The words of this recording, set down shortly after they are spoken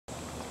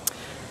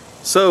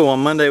So on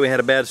Monday we had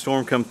a bad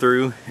storm come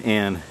through,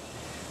 and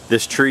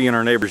this tree in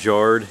our neighbor's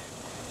yard,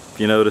 if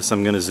you notice,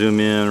 I'm going to zoom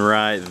in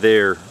right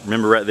there.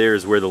 Remember, right there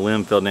is where the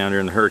limb fell down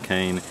during the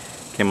hurricane,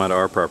 came out of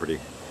our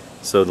property.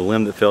 So the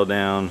limb that fell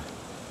down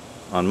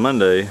on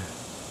Monday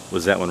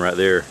was that one right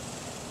there.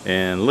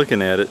 And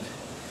looking at it,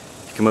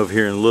 if you come over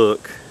here and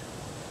look,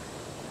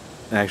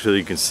 actually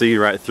you can see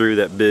right through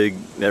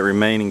that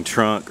remaining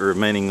trunk or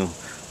remaining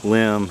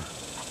limb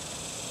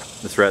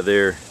that's right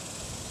there.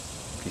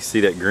 You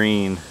see that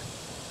green?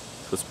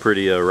 So it's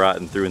pretty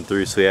rotten through and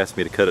through, so he asked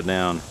me to cut it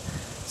down.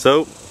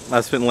 So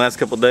I spent the last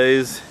couple of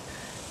days,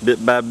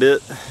 bit by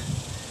bit,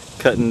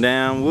 cutting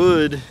down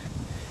wood.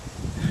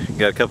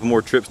 Got a couple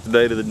more trips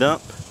today to the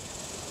dump,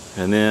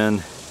 and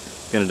then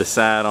gonna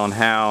decide on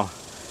how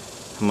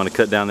I'm gonna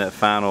cut down that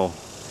final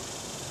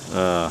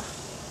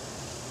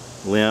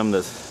limb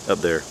that's up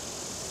there.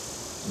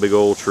 Big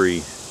old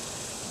tree.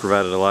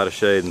 Provided a lot of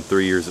shade in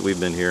 3 years that we've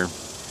been here,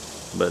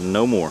 but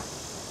no more.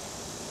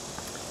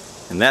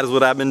 And that is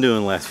what I've been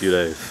doing the last few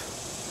days.